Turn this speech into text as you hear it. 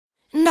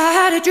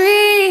had a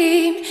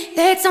dream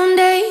that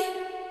someday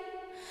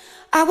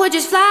I would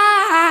just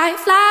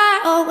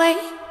fly away.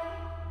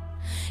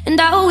 And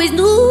I always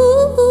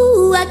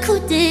knew I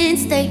couldn't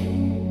stay,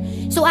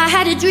 so I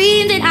had a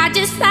dream that I'd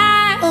just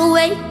fly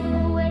away.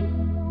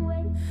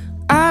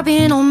 I've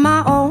been on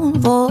my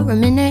own for a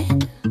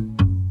minute.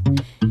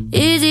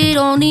 Is it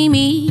only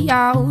me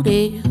out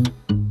there,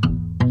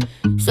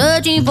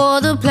 searching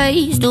for the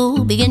place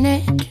to begin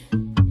it?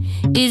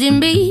 Is it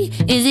me?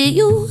 Is it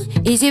you?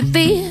 Is it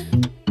fear?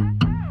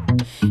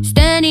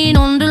 Standing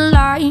on the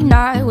line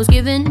I was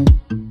given,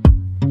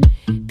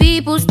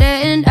 people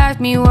stare and ask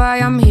me why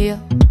I'm here.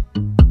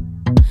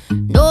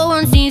 No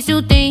one seems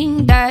to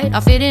think that I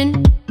fit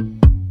in,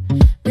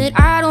 but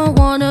I don't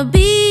wanna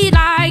be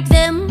like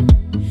them.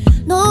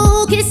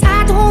 No, 'cause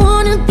I don't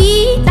wanna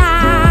be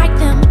like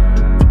them.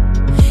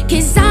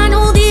 'Cause I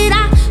know that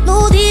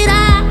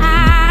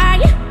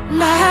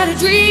I had a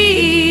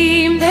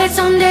dream that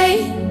someday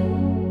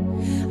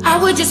I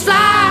would just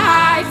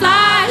fly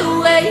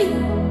away.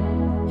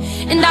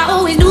 And I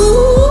always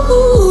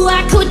knew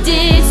I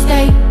couldn't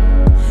stay,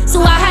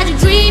 so I had a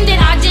dream that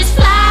I'd just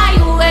fly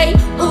away,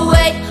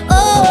 away. Oh,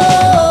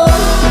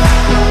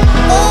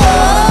 oh,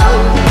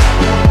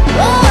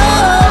 oh,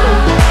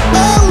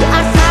 oh,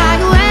 I'd fly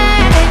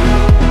away.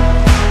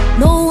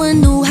 No one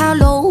knew how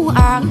low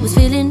I was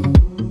feeling.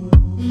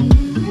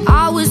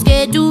 I was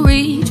scared to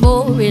reach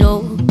for it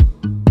all,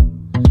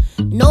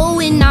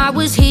 knowing I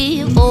was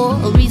here for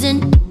a reason.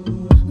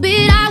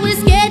 But I was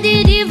scared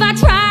that if I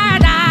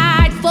tried,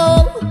 I'd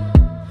fall.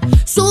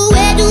 So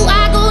where do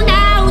I go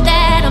now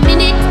that I'm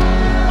in it?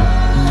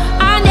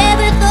 I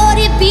never thought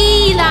it'd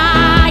be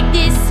like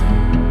this.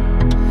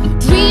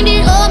 Dreamed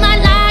it all my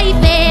life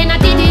and I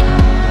did it.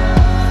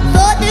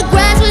 Thought the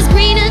grass was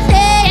greener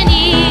than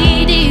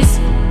it is.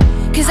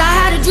 'Cause I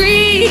had a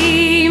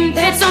dream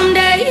that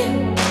someday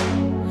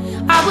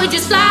I would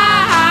just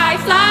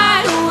fly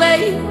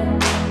away.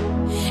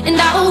 And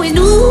I always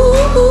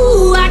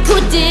knew I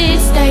couldn't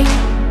stay,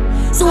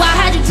 so I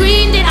had a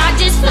dream that I'd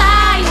just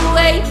fly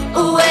away,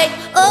 away.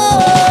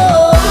 Oh.